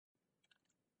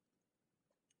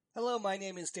Hello, my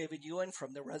name is David Ewan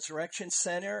from the Resurrection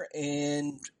Center,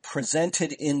 and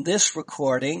presented in this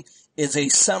recording is a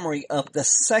summary of the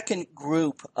second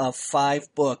group of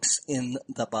 5 books in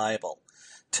the Bible.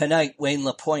 Tonight, Wayne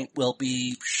LaPointe will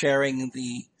be sharing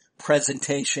the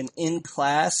presentation in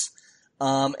class,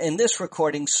 and this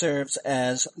recording serves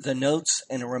as the notes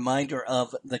and a reminder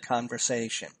of the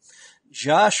conversation.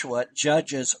 Joshua,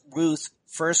 Judges, Ruth,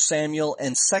 1 Samuel,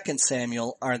 and 2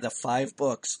 Samuel are the 5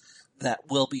 books that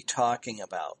we'll be talking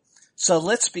about. So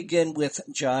let's begin with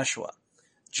Joshua.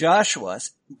 Joshua,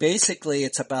 basically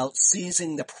it's about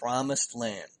seizing the promised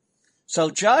land. So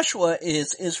Joshua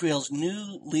is Israel's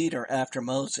new leader after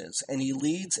Moses, and he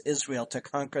leads Israel to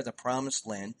conquer the promised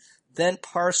land, then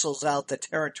parcels out the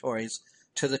territories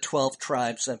to the 12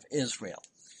 tribes of Israel.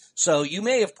 So you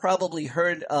may have probably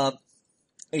heard of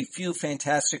a few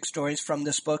fantastic stories from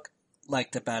this book,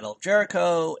 like the Battle of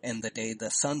Jericho and the day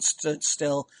the sun stood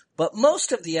still, but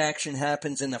most of the action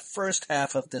happens in the first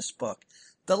half of this book.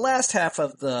 The last half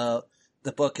of the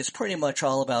book is pretty much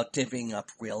all about divvying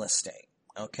up real estate.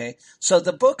 Okay? So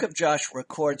the book of Joshua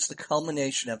records the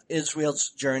culmination of Israel's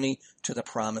journey to the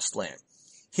promised land.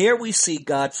 Here we see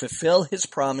God fulfill his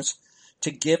promise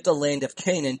to give the land of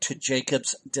Canaan to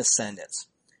Jacob's descendants.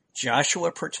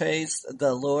 Joshua portrays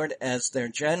the Lord as their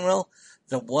general,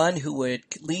 the one who would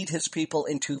lead his people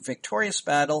into victorious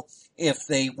battle if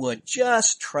they would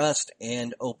just trust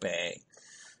and obey.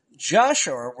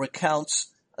 Joshua recounts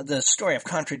the story of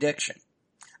contradiction.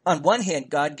 On one hand,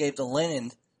 God gave the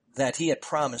land that he had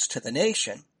promised to the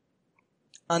nation.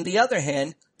 On the other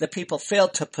hand, the people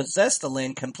failed to possess the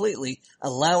land completely,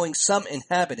 allowing some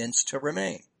inhabitants to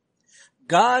remain.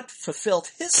 God fulfilled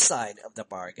his side of the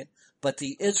bargain, but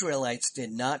the Israelites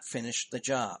did not finish the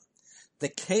job. The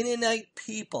Canaanite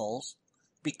peoples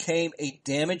became a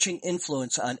damaging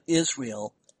influence on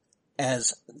Israel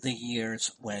as the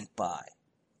years went by.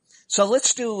 So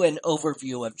let's do an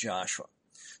overview of Joshua.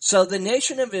 So the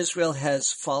nation of Israel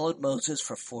has followed Moses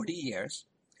for 40 years.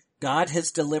 God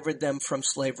has delivered them from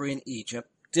slavery in Egypt,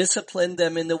 disciplined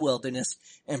them in the wilderness,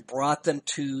 and brought them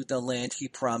to the land he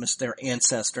promised their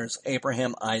ancestors,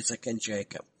 Abraham, Isaac, and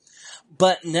Jacob.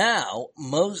 But now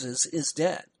Moses is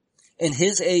dead. In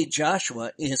his aid,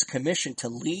 Joshua is commissioned to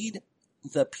lead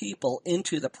the people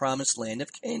into the promised land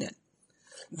of Canaan.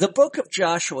 The book of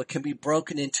Joshua can be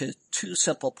broken into 2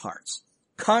 simple parts: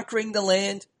 conquering the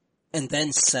land and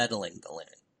then settling the land.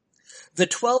 The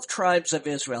 12 tribes of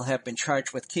Israel have been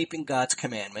charged with keeping God's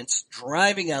commandments,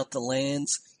 driving out the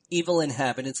land's evil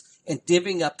inhabitants, and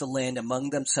divvying up the land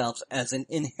among themselves as an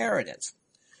inheritance.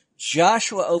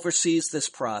 Joshua oversees this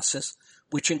process,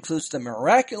 which includes the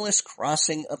miraculous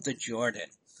crossing of the Jordan.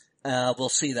 We'll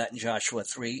see that in Joshua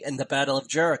 3, and the Battle of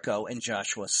Jericho in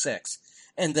Joshua 6,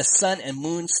 and the sun and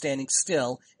moon standing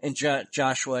still in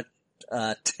Joshua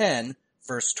 10,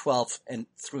 verse 12 and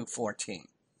through 14.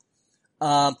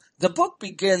 The book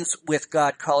begins with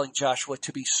God calling Joshua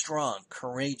to be strong,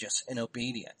 courageous, and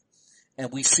obedient.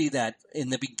 And we see that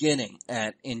in the beginning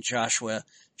in Joshua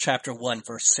chapter 1,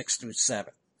 verse 6 through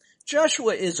 7.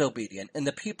 Joshua is obedient, and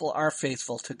the people are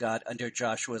faithful to God under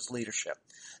Joshua's leadership.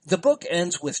 The book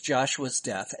ends with Joshua's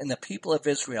death and the people of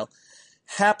Israel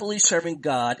happily serving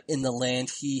God in the land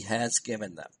he has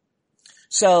given them.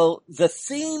 So the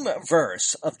theme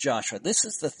verse of Joshua, this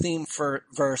is the theme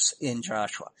verse in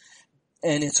Joshua,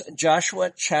 and it's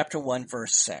Joshua chapter 1,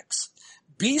 verse 6.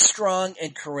 Be strong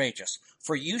and courageous,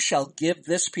 for you shall give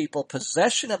this people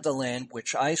possession of the land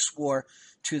which I swore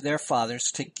to their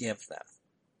fathers to give them.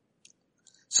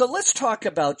 So let's talk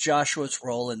about Joshua's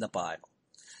role in the Bible.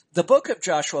 The book of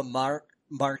Joshua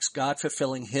marks God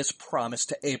fulfilling his promise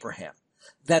to Abraham,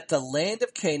 that the land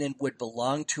of Canaan would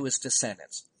belong to his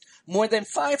descendants. More than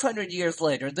 500 years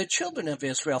later, the children of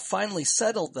Israel finally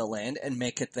settled the land and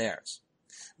make it theirs.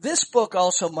 This book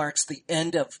also marks the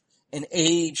end of an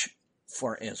age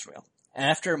for Israel.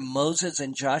 After Moses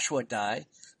and Joshua die,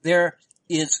 there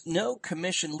is no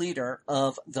commissioned leader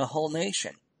of the whole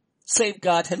nation, save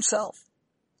God himself.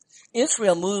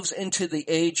 Israel moves into the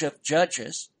age of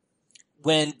judges,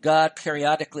 when God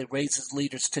periodically raises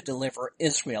leaders to deliver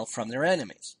Israel from their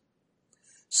enemies.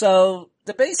 So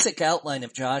the basic outline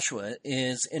of Joshua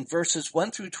is in verses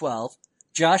 1 through 12,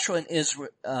 Joshua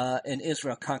and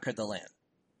Israel conquered the land.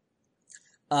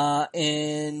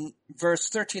 In verse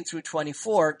 13 through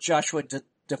 24, Joshua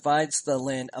divides the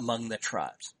land among the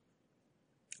tribes.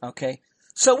 Okay,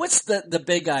 so what's the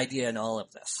big idea in all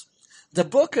of this? The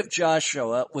book of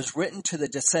Joshua was written to the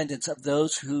descendants of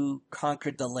those who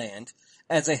conquered the land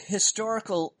as a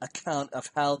historical account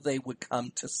of how they would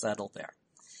come to settle there.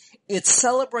 It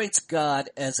celebrates God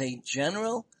as a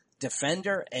general,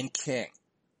 defender, and king.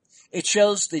 It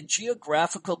shows the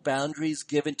geographical boundaries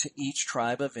given to each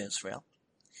tribe of Israel.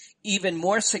 Even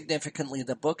more significantly,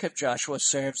 the book of Joshua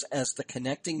serves as the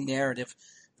connecting narrative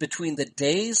between the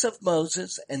days of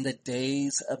Moses and the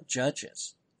days of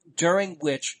Judges, during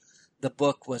which the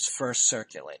book was first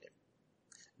circulated.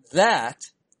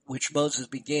 That, which Moses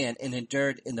began and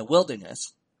endured in the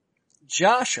wilderness,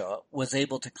 Joshua was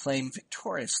able to claim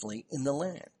victoriously in the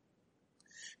land.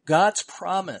 God's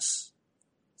promise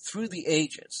through the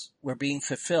ages were being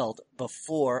fulfilled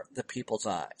before the people's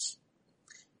eyes.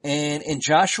 And in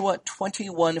Joshua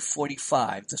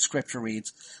 21:45, the scripture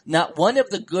reads, "Not one of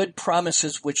the good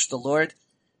promises which the Lord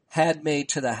had made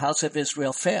to the house of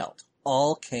Israel failed.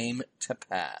 All came to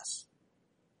pass."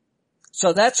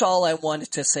 So that's all I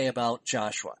wanted to say about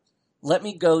Joshua. Let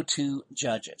me go to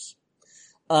Judges.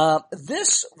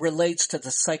 This relates to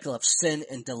the cycle of sin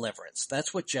and deliverance.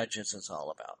 That's what Judges is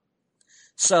all about.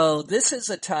 So this is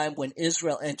a time when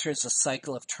Israel enters a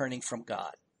cycle of turning from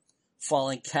God,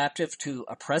 falling captive to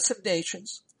oppressive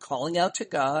nations, calling out to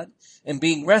God, and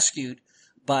being rescued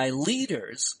by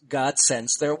leaders God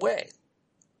sends their way.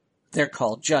 They're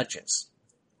called judges.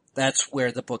 That's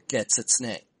where the book gets its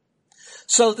name.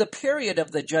 So the period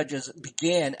of the judges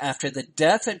began after the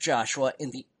death of Joshua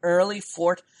in the early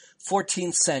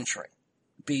 14th century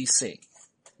BC.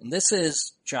 And this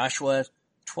is Joshua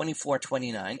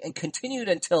 24:29, and continued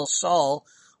until Saul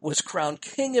was crowned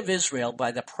king of Israel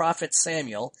by the prophet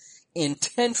Samuel in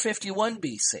 1051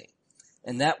 BC.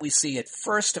 And that we see at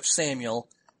 1 Samuel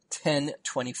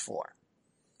 10:24.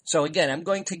 So again, I'm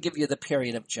going to give you the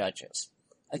period of Judges.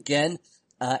 Again,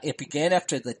 it began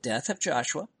after the death of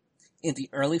Joshua in the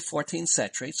early 14th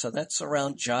century, so that's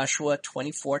around Joshua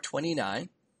 24:29,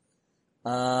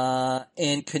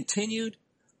 and continued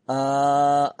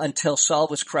until Saul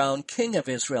was crowned king of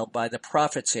Israel by the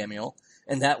prophet Samuel,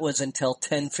 and that was until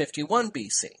 1051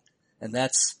 BC, and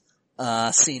that's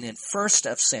seen in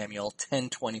 1 Samuel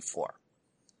 10:24.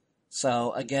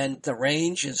 So again, the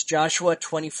range is Joshua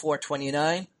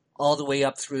 24:29 all the way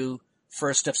up through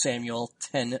 1 Samuel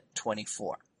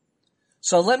 10:24.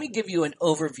 So let me give you an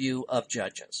overview of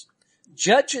Judges.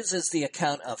 Judges is the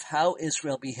account of how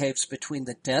Israel behaves between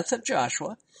the death of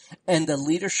Joshua and the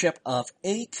leadership of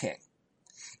a king.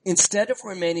 Instead of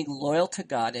remaining loyal to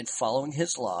God and following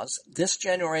his laws, this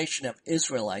generation of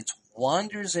Israelites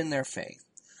wanders in their faith,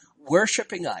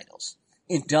 worshiping idols,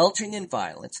 indulging in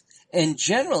violence, and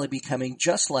generally becoming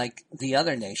just like the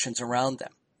other nations around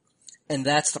them. And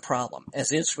that's the problem,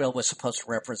 as Israel was supposed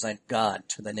to represent God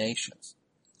to the nations.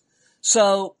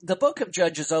 So the book of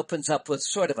Judges opens up with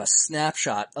sort of a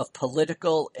snapshot of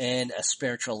political and a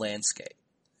spiritual landscape.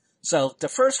 So the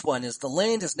first one is the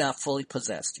land is not fully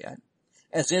possessed yet,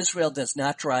 as Israel does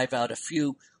not drive out a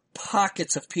few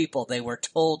pockets of people they were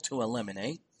told to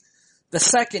eliminate. The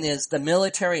second is the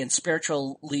military and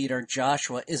spiritual leader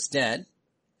Joshua is dead,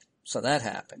 so that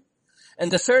happened.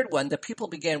 And the third one, the people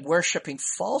began worshiping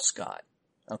false god,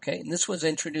 okay? And this was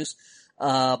introduced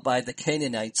by the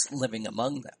Canaanites living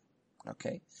among them.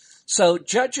 Okay, so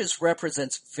Judges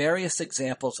represents various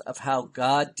examples of how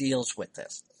God deals with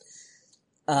this,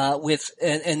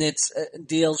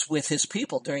 deals with his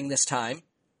people during this time,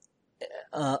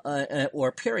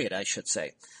 or period, I should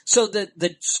say. So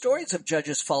the stories of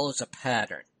Judges follows a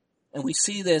pattern, and we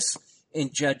see this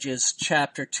in Judges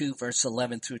chapter 2, verse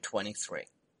 11 through 23.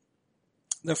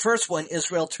 The first one,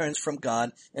 Israel turns from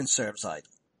God and serves idols.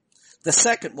 The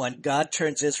second one, God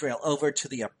turns Israel over to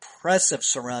the oppressive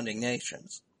surrounding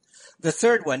nations. The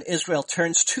third one, Israel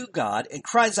turns to God and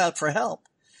cries out for help.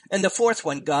 And the fourth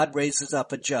one, God raises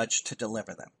up a judge to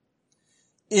deliver them.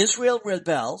 Israel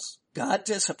rebels, God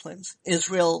disciplines.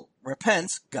 Israel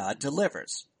repents, God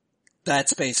delivers.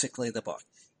 That's basically the book.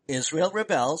 Israel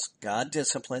rebels, God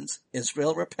disciplines.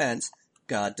 Israel repents,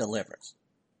 God delivers.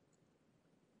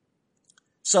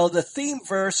 So the theme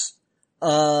verse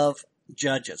of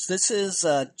Judges. This is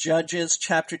Judges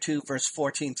chapter 2, verse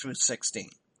 14 through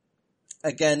 16.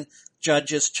 Again,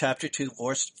 Judges chapter 2,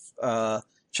 verse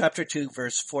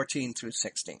 14 through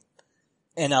 16.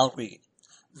 And I'll read.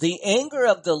 The anger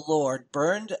of the Lord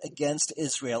burned against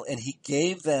Israel, and he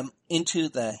gave them into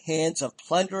the hands of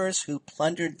plunderers who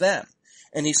plundered them.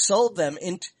 And he sold them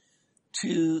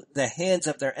into the hands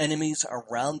of their enemies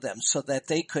around them, so that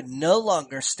they could no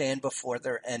longer stand before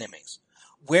their enemies.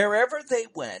 Wherever they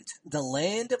went, the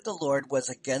land of the Lord was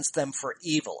against them for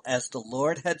evil, as the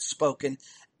Lord had spoken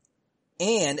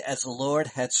and as the Lord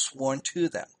had sworn to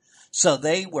them. So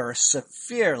they were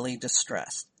severely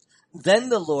distressed. Then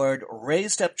the Lord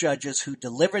raised up judges who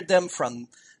delivered them from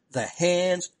the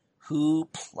hands who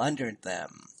plundered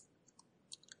them.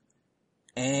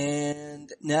 And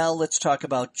And now let's talk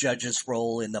about Judges'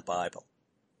 role in the Bible.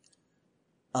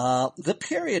 The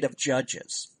period of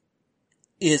Judges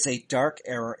is a dark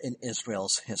era in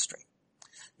Israel's history.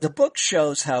 The book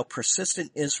shows how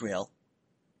persistent Israel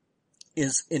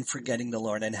is in forgetting the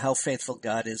Lord and how faithful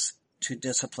God is to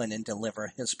discipline and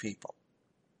deliver his people.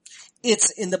 It's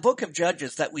in the book of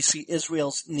Judges that we see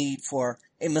Israel's need for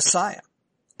a Messiah,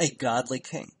 a godly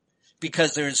king.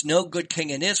 Because there is no good king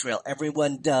in Israel,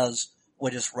 everyone does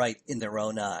what is right in their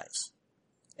own eyes.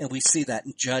 And we see that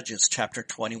in Judges chapter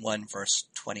 21, verse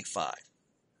 25.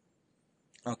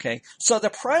 Okay, so the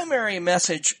primary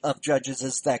message of Judges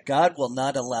is that God will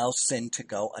not allow sin to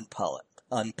go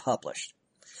unpublished.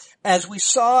 As we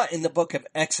saw in the book of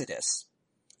Exodus,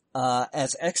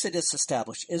 as Exodus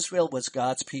established, Israel was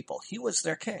God's people. He was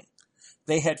their king.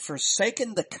 They had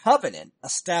forsaken the covenant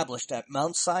established at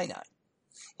Mount Sinai.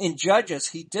 In Judges,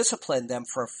 he disciplined them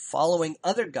for following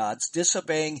other gods,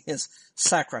 disobeying his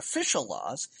sacrificial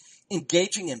laws,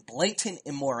 engaging in blatant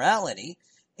immorality,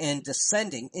 and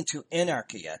descending into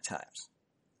anarchy at times.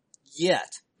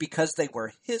 Yet, because they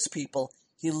were his people,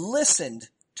 he listened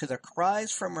to their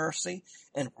cries for mercy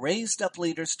and raised up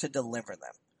leaders to deliver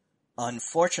them.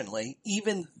 Unfortunately,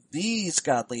 even these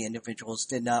godly individuals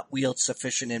did not wield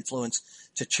sufficient influence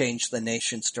to change the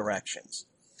nation's directions.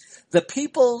 The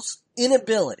people's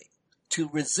inability to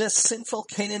resist sinful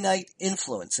Canaanite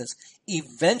influences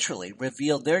eventually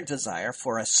revealed their desire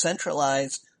for a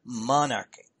centralized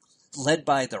monarchy, led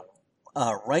by the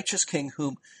righteous king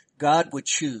whom God would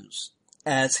choose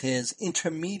as his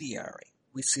intermediary.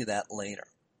 We see that later.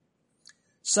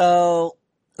 So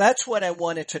that's what I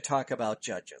wanted to talk about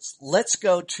Judges. Let's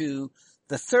go to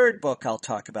the third book I'll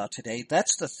talk about today.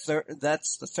 That's the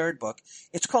third book.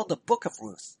 It's called the Book of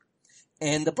Ruth.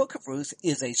 And the Book of Ruth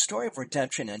is a story of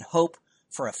redemption and hope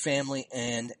for a family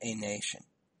and a nation.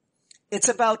 It's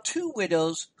about two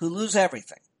widows who lose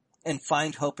everything and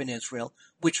find hope in Israel,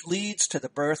 which leads to the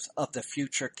birth of the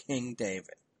future King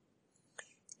David.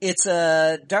 It's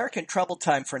a dark and troubled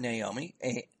time for Naomi,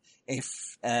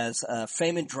 as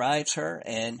famine drives her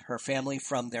and her family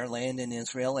from their land in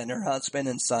Israel, and her husband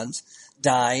and sons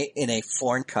die in a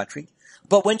foreign country.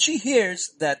 But when she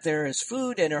hears that there is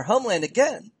food in her homeland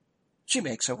again, she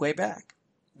makes her way back.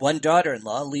 One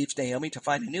daughter-in-law leaves Naomi to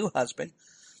find a new husband.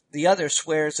 The other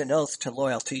swears an oath to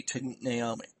loyalty to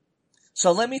Naomi.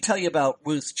 So let me tell you about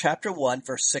Ruth chapter 1,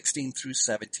 verse 16 through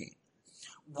 17.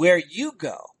 Where you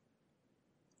go,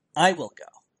 I will go,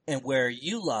 and where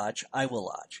you lodge, I will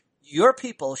lodge. Your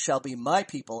people shall be my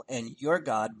people, and your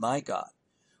God my God.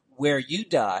 Where you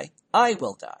die, I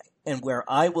will die, and where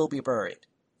I will be buried.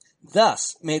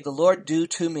 Thus may the Lord do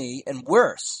to me, and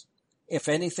worse, if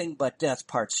anything but death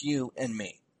parts you and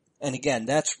me. And again,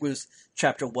 that's Ruth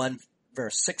chapter 1,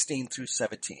 verse 16 through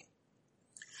 17.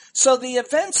 So the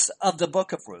events of the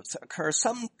book of Ruth occur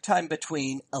sometime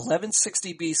between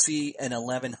 1160 BC and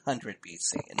 1100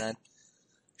 BC, in a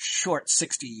short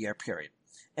 60-year period.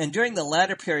 And during the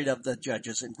latter period of the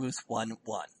Judges in Ruth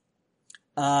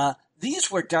 1:1. These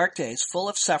were dark days full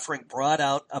of suffering brought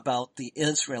out about the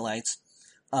Israelites,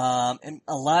 and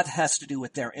a lot has to do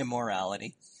with their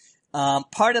immorality.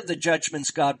 Part of the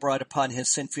judgments God brought upon his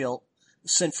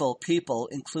sinful people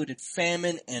included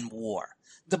famine and war.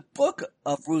 The book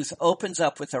of Ruth opens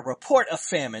up with a report of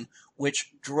famine,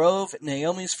 which drove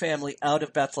Naomi's family out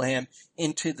of Bethlehem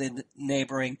into the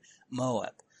neighboring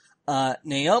Moab.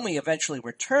 Naomi eventually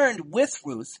returned with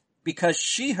Ruth because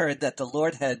she heard that the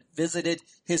Lord had visited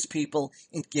his people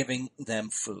in giving them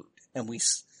food. And we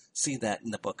see that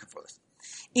in the book of Ruth.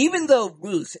 Even though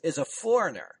Ruth is a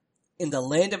foreigner in the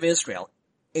land of Israel,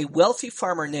 a wealthy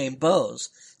farmer named Boaz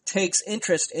takes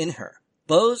interest in her.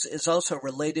 Boaz is also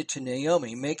related to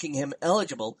Naomi, making him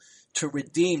eligible to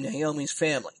redeem Naomi's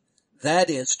family. That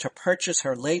is, to purchase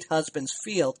her late husband's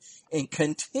field and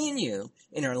continue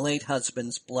in her late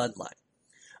husband's bloodline.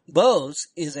 Boaz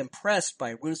is impressed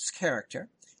by Ruth's character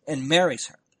and marries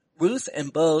her. Ruth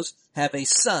and Boaz have a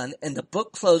son, and the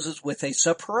book closes with a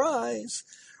surprise.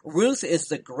 Ruth is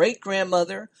the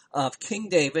great-grandmother of King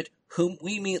David, whom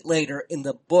we meet later in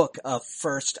the book of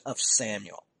 1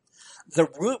 Samuel.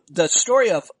 The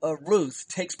story of Ruth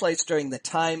takes place during the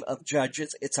time of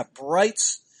Judges. It's a bright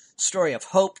story of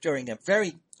hope during a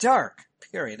very dark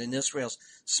period in Israel's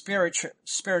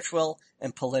spiritual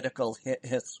and political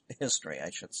history, I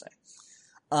should say.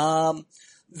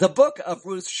 The book of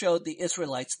Ruth showed the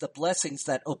Israelites the blessings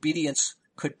that obedience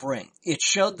could bring. It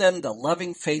showed them the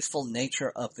loving, faithful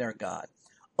nature of their God.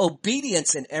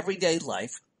 Obedience in everyday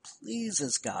life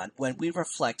pleases God when we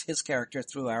reflect his character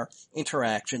through our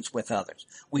interactions with others.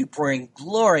 We bring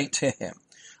glory to him.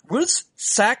 Ruth's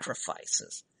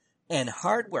sacrifices and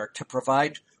hard work to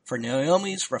provide for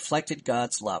Naomi's reflected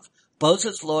God's love.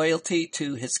 Boaz's loyalty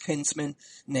to his kinsman,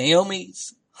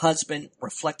 Naomi's husband,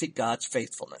 reflected God's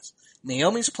faithfulness.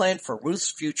 Naomi's plan for Ruth's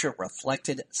future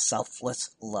reflected selfless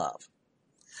love.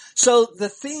 So the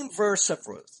theme verse of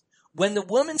Ruth, when the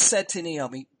woman said to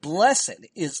Naomi, "Blessed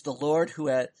is the Lord who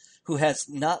has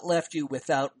not left you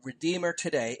without redeemer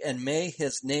today, and may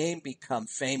his name become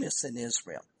famous in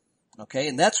Israel." Okay,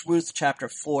 and that's Ruth chapter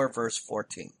 4, verse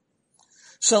 14.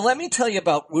 So let me tell you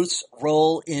about Ruth's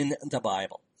role in the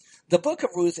Bible. The book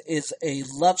of Ruth is a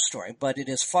love story, but it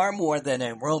is far more than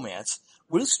a romance.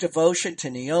 Ruth's devotion to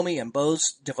Naomi and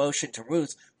Boaz's devotion to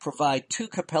Ruth provide two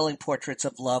compelling portraits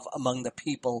of love among the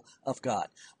people of God.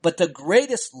 But the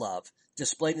greatest love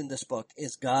displayed in this book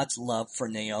is God's love for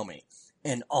Naomi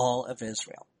and all of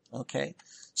Israel. Okay?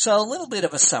 So a little bit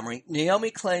of a summary.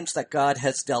 Naomi claims that God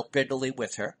has dealt bitterly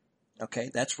with her.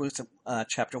 Okay, that's Ruth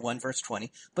chapter 1, verse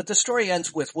 20. But the story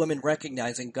ends with women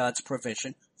recognizing God's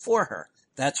provision for her.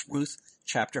 That's Ruth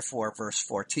chapter 4, verse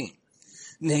 14.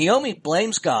 Naomi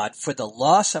blames God for the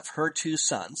loss of her two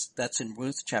sons. That's in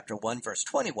Ruth chapter 1, verse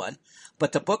 21.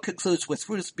 But the book concludes with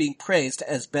Ruth being praised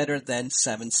as better than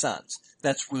 7 sons.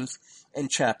 That's Ruth in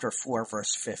chapter 4,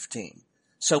 verse 15.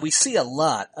 So we see a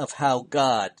lot of how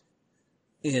God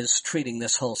is treating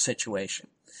this whole situation.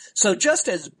 So just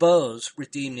as Boaz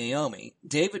redeemed Naomi,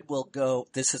 David will go,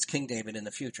 this is King David in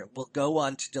the future, will go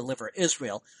on to deliver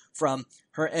Israel from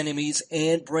her enemies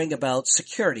and bring about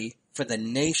security for the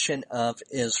nation of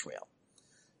Israel.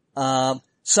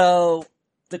 So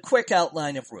the quick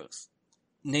outline of Ruth.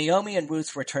 Naomi and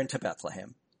Ruth return to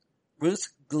Bethlehem. Ruth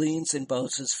gleans in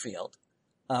Boaz's field.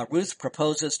 Ruth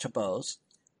proposes to Boaz.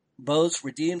 Boaz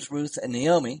redeems Ruth and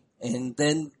Naomi, and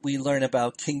then we learn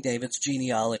about King David's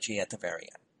genealogy at the very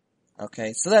end.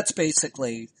 Okay, so that's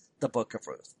basically the book of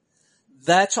Ruth.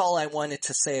 That's all I wanted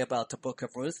to say about the book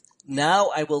of Ruth.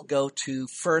 Now I will go to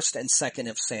 1st and 2nd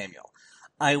of Samuel.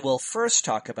 I will first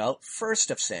talk about 1st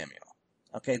of Samuel.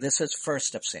 Okay, this is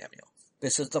 1st of Samuel.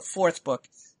 This is the 4th book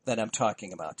that I'm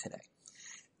talking about today.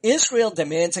 Israel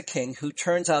demands a king who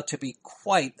turns out to be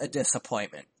quite a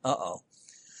disappointment.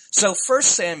 So 1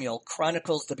 Samuel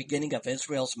chronicles the beginning of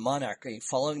Israel's monarchy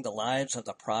following the lives of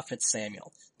the prophet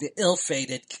Samuel, the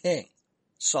ill-fated king,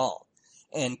 Saul,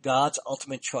 and God's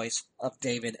ultimate choice of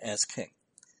David as king.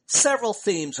 Several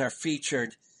themes are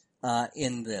featured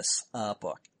in this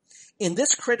book. In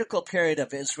this critical period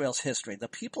of Israel's history, the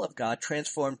people of God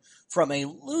transformed from a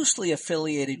loosely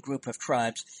affiliated group of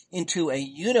tribes into a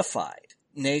unified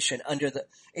nation under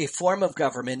a form of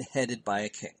government headed by a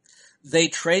king. They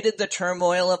traded the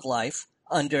turmoil of life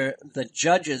under the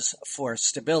judges for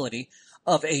stability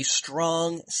of a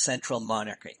strong central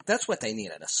monarchy. That's what they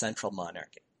needed, a central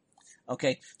monarchy.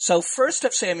 Okay, so 1st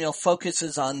of Samuel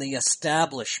focuses on the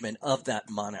establishment of that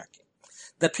monarchy.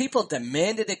 The people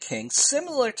demanded a king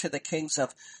similar to the kings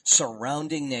of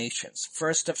surrounding nations.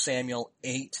 1st of Samuel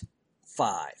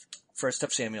 8:5. 1st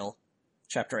of Samuel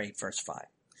chapter 8, verse 5.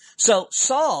 So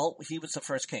Saul, he was the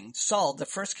first king. Saul, the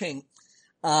first king,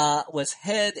 was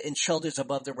head and shoulders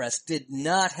above the rest, did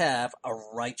not have a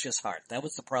righteous heart. That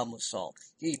was the problem with Saul.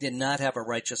 He did not have a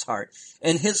righteous heart.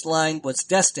 And his line was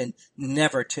destined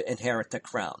never to inherit the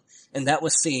crown. And that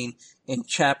was seen in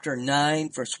chapter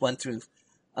 9, verse 1 through,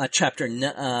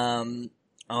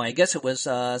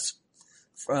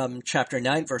 from chapter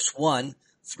 9, verse 1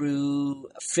 through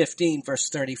 15, verse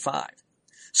 35.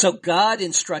 So God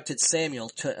instructed Samuel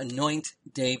to anoint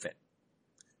David,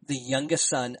 the youngest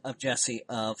son of Jesse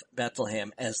of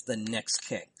Bethlehem, as the next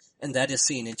king. And that is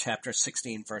seen in chapter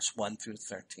 16, verse 1 through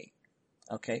 13.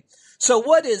 Okay? So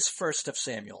what is 1st of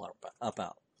Samuel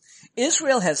about?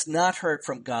 Israel has not heard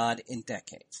from God in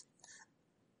decades.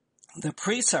 The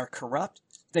priests are corrupt.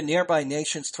 The nearby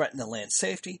nations threaten the land's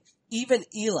safety. Even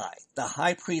Eli, the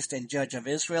high priest and judge of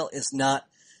Israel, is not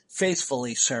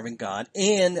faithfully serving God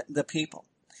and the people.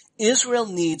 Israel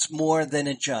needs more than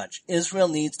a judge. Israel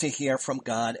needs to hear from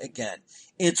God again.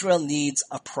 Israel needs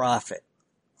a prophet.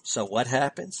 So what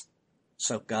happens?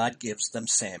 So God gives them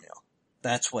Samuel.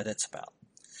 That's what it's about.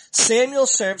 Samuel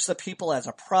serves the people as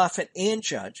a prophet and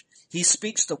judge. He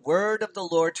speaks the word of the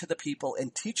Lord to the people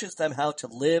and teaches them how to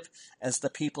live as the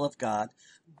people of God.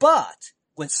 But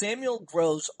when Samuel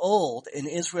grows old and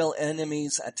Israel's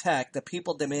enemies attack, the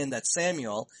people demand that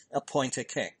Samuel appoint a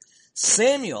king.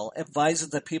 Samuel advises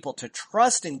the people to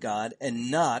trust in God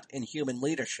and not in human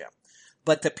leadership.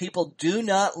 But the people do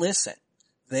not listen.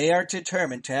 They are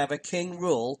determined to have a king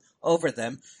rule over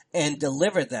them and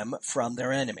deliver them from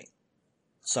their enemy.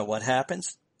 So what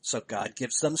happens? So God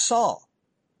gives them Saul.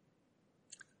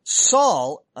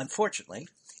 Saul, unfortunately,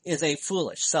 is a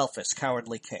foolish, selfish,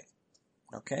 cowardly king.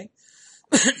 Okay?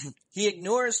 He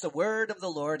ignores the word of the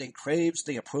Lord and craves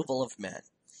the approval of men.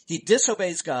 He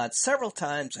disobeys God several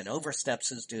times and oversteps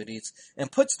his duties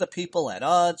and puts the people at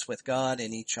odds with God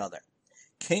and each other.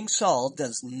 King Saul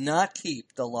does not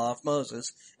keep the law of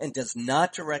Moses and does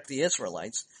not direct the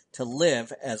Israelites to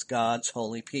live as God's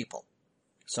holy people.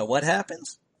 So what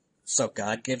happens? So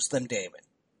God gives them David.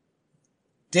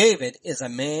 David is a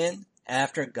man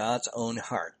after God's own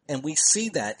heart, and we see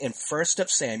that in 1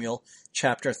 Samuel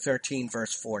chapter 13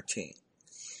 verse 14.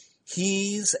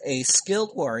 He's a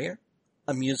skilled warrior,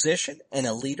 a musician, and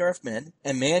a leader of men,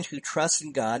 a man who trusts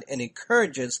in God and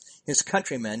encourages his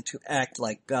countrymen to act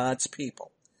like God's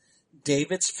people.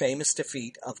 David's famous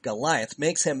defeat of Goliath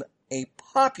makes him a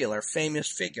popular,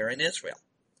 famous figure in Israel.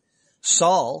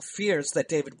 Saul fears that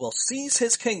David will seize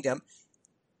his kingdom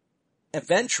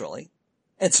eventually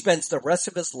and spends the rest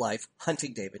of his life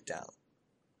hunting David down.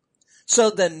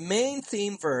 So the main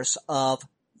theme verse of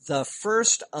the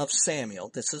 1st of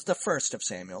Samuel, this is the 1st of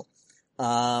Samuel,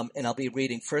 and I'll be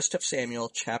reading 1st of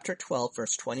Samuel chapter 12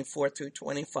 verse 24 through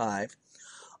 25.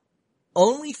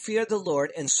 Only fear the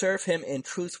Lord and serve him in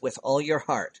truth with all your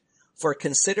heart, for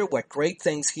consider what great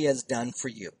things he has done for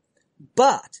you.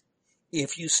 But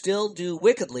if you still do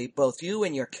wickedly, both you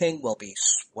and your king will be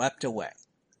swept away.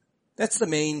 That's the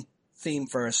main theme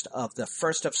verse of the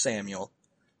 1st of Samuel,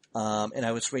 and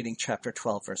I was reading chapter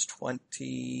 12, verse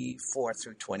 24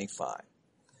 through 25.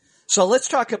 So let's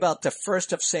talk about the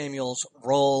 1st of Samuel's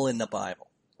role in the Bible,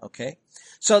 okay?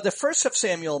 So the 1st of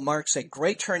Samuel marks a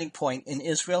great turning point in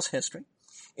Israel's history.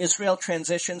 Israel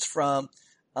transitions from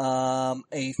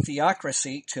a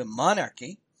theocracy to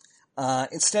monarchy.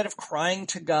 Instead of crying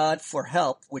to God for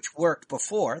help, which worked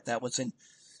before, that was in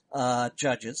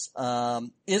Judges,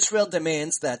 Israel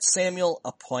demands that Samuel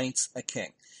appoints a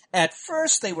king. At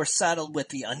first, they were saddled with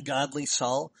the ungodly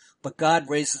Saul, but God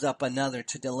raises up another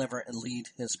to deliver and lead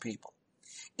his people.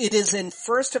 It is in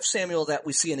 1st of Samuel that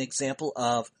we see an example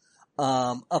of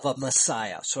a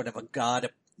Messiah, sort of a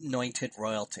God-anointed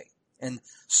royalty. And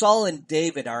Saul and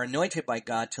David are anointed by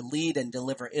God to lead and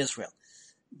deliver Israel.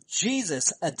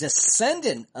 Jesus, a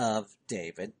descendant of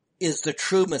David, is the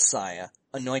true Messiah,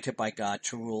 anointed by God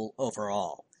to rule over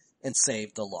all and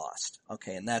save the lost.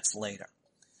 Okay, and that's later.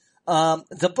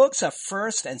 The books of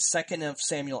 1st and 2nd of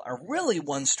Samuel are really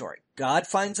one story. God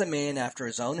finds a man after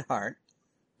his own heart,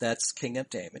 that's King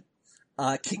David,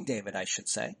 I should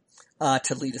say,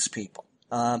 to lead his people.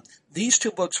 These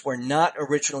two books were not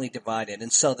originally divided,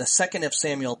 and so the 2nd of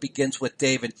Samuel begins with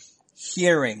David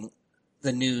hearing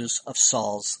the news of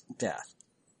Saul's death.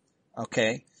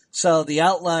 Okay? So the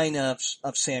outline of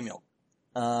Samuel,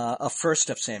 of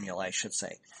 1st of Samuel, I should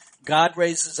say. God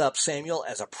raises up Samuel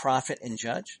as a prophet and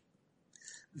judge.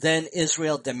 Then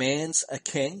Israel demands a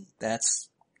king, that's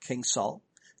King Saul.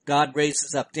 God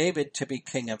raises up David to be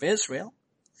king of Israel.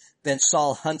 Then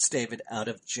Saul hunts David out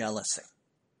of jealousy.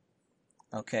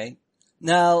 Okay?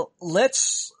 Now,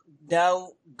 let's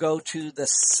now go to the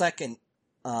 2nd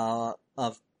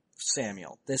of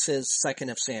Samuel. This is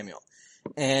 2nd of Samuel.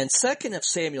 And 2nd of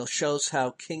Samuel shows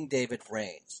how King David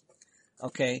reigns.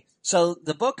 Okay, so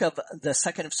the book of the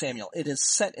 2nd of Samuel, it is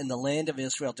set in the land of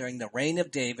Israel during the reign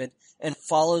of David and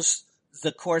follows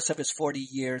the course of his 40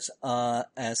 years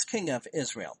as king of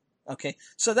Israel. Okay,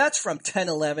 so that's from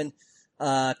 1011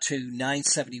 to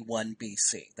 971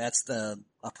 BC. That's the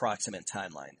approximate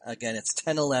timeline. Again, it's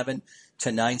 1011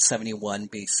 to 971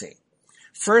 BC.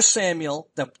 1 Samuel,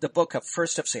 the book of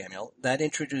 1st of Samuel, that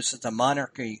introduces the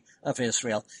monarchy of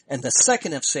Israel, and the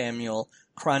 2nd of Samuel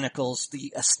chronicles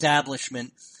the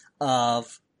establishment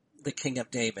of the king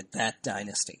of David, that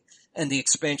dynasty, and the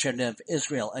expansion of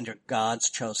Israel under God's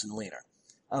chosen leader.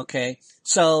 Okay,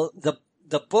 so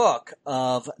the book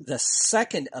of the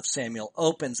 2nd of Samuel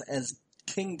opens as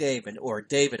King David, or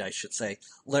David I should say,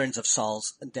 learns of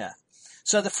Saul's death.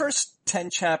 So the first 10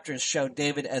 chapters show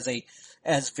David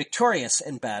as victorious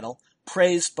in battle,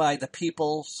 praised by the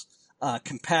peoples,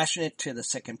 compassionate to the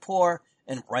sick and poor,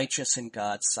 and righteous in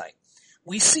God's sight.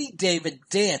 We see David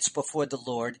dance before the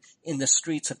Lord in the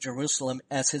streets of Jerusalem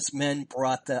as his men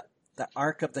brought the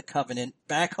Ark of the Covenant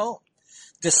back home.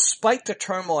 Despite the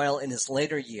turmoil in his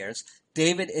later years,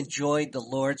 David enjoyed the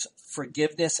Lord's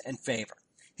forgiveness and favor.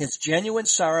 His genuine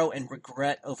sorrow and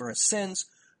regret over his sins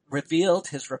revealed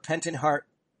his repentant heart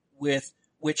with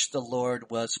which the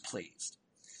Lord was pleased.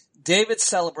 David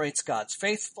celebrates God's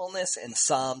faithfulness in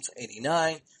Psalms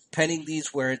 89, penning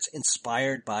these words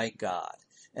inspired by God.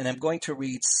 And I'm going to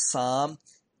read Psalm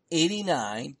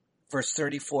 89, verse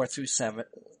 34 through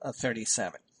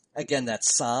 37. Again,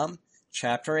 that's Psalm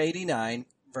chapter 89,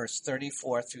 verse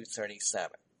 34 through 37.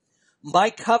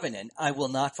 My covenant I will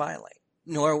not violate,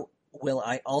 nor will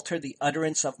I alter the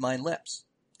utterance of my lips.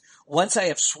 Once I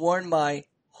have sworn my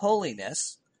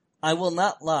holiness, I will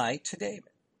not lie to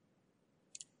David.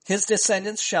 His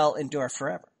descendants shall endure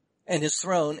forever, and his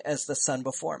throne as the sun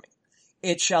before me.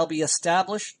 It shall be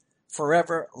established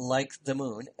forever like the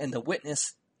moon, and the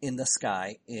witness in the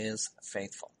sky is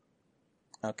faithful.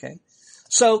 Okay?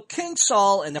 So King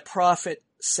Saul and the prophet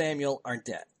Samuel are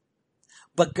dead.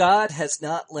 But God has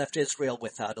not left Israel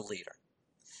without a leader.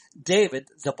 David,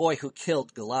 the boy who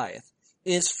killed Goliath,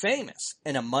 is famous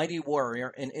and a mighty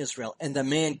warrior in Israel, and the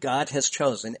man God has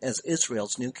chosen as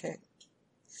Israel's new king.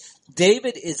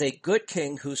 David is a good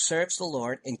king who serves the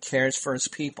Lord and cares for his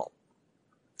people.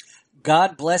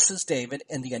 God blesses David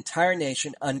and the entire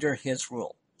nation under his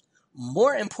rule.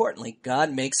 More importantly,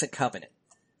 God makes a covenant,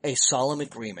 a solemn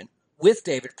agreement, with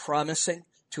David promising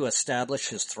to establish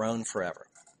his throne forever.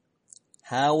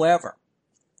 However,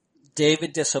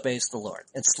 David disobeys the Lord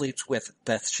and sleeps with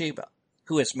Bathsheba,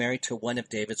 who is married to one of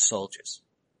David's soldiers.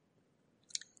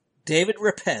 David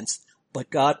repents, but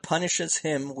God punishes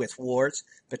him with wars,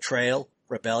 betrayal,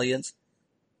 rebellions,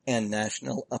 and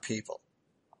national upheaval.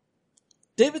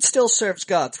 David still serves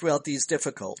God throughout these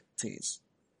difficulties,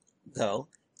 though,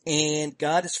 and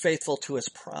God is faithful to his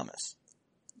promise.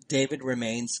 David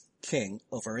remains king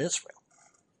over Israel.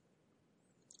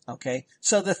 Okay,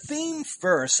 so the theme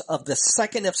verse of the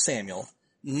 2nd of Samuel,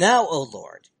 "Now, O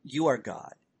Lord, you are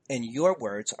God, and your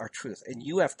words are truth, and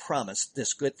you have promised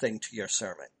this good thing to your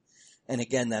servant." And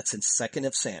again, that's in 2nd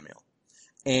of Samuel.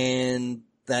 And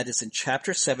that is in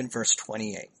chapter 7, verse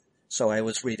 28. So I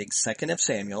was reading 2nd of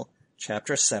Samuel,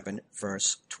 chapter 7,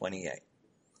 verse 28.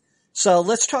 So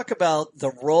let's talk about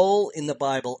the role in the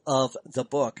Bible of the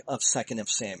book of 2nd of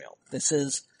Samuel. This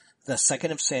is the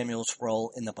 2nd of Samuel's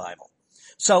role in the Bible.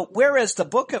 So whereas the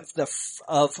book of 1st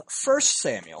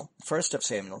of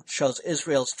Samuel shows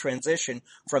Israel's transition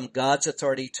from God's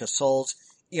authority to Saul's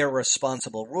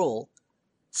irresponsible rule,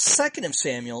 2nd of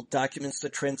Samuel documents the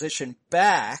transition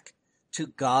back to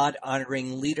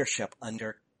God-honoring leadership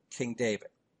under King David.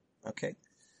 Okay?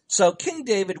 So King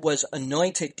David was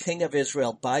anointed king of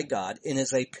Israel by God and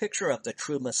is a picture of the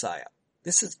true Messiah.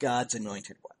 This is God's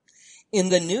anointed one. In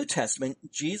the New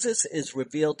Testament, Jesus is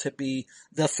revealed to be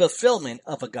the fulfillment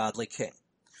of a godly king.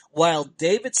 While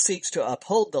David seeks to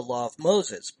uphold the law of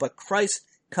Moses, but Christ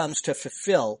comes to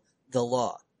fulfill the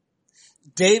law.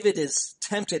 David is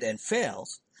tempted and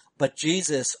fails, but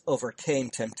Jesus overcame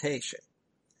temptation.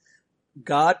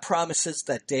 God promises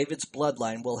that David's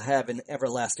bloodline will have an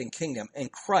everlasting kingdom,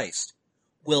 and Christ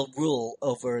will rule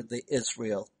over the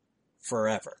Israel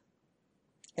forever.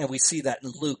 And we see that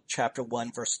in Luke chapter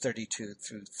 1, verse 32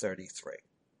 through 33.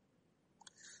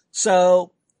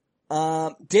 So,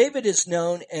 David is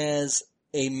known as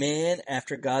a man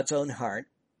after God's own heart.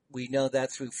 We know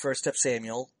that through 1st of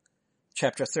Samuel,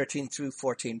 chapter 13 through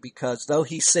 14, because though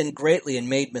he sinned greatly and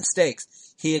made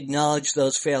mistakes, he acknowledged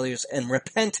those failures and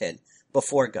repented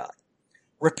before God.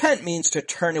 Repent means to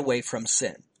turn away from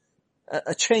sin,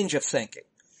 a change of thinking,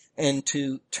 and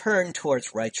to turn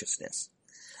towards righteousness.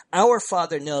 Our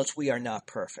Father knows we are not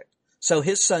perfect, so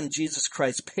his Son, Jesus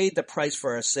Christ, paid the price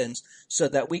for our sins so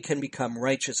that we can become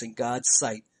righteous in God's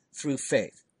sight through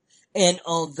faith. And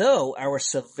although our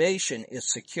salvation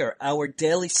is secure, our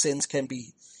daily sins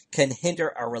can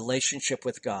hinder our relationship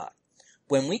with God.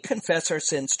 When we confess our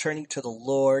sins, turning to the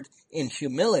Lord in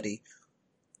humility,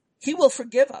 he will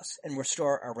forgive us and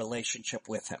restore our relationship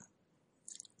with him.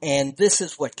 And this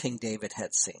is what King David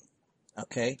had seen.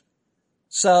 Okay?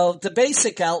 So the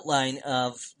basic outline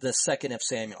of the 2nd of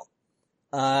Samuel.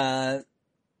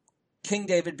 King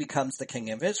David becomes the king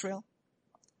of Israel.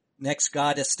 Next,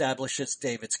 God establishes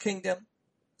David's kingdom.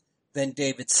 Then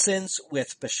David sins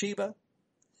with Bathsheba.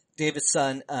 David's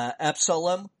son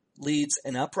Absalom leads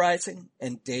an uprising,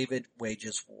 and David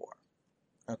wages war.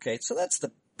 Okay, so that's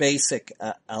the basic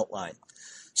outline.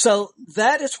 So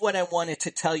that is what I wanted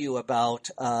to tell you about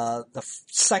the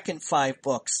second 5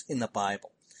 books in the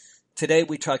Bible. Today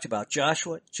we talked about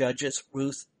Joshua, Judges,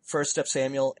 Ruth, 1st of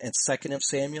Samuel, and 2nd of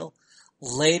Samuel.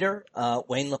 Later,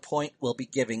 Wayne LaPointe will be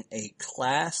giving a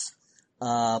class,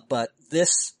 but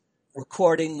this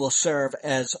recording will serve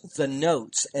as the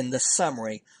notes and the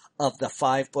summary of the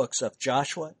 5 books of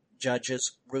Joshua,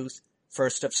 Judges, Ruth,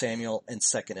 1st of Samuel, and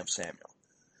 2nd of Samuel.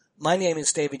 My name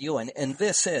is David Ewan, and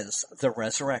this is the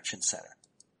Resurrection Center.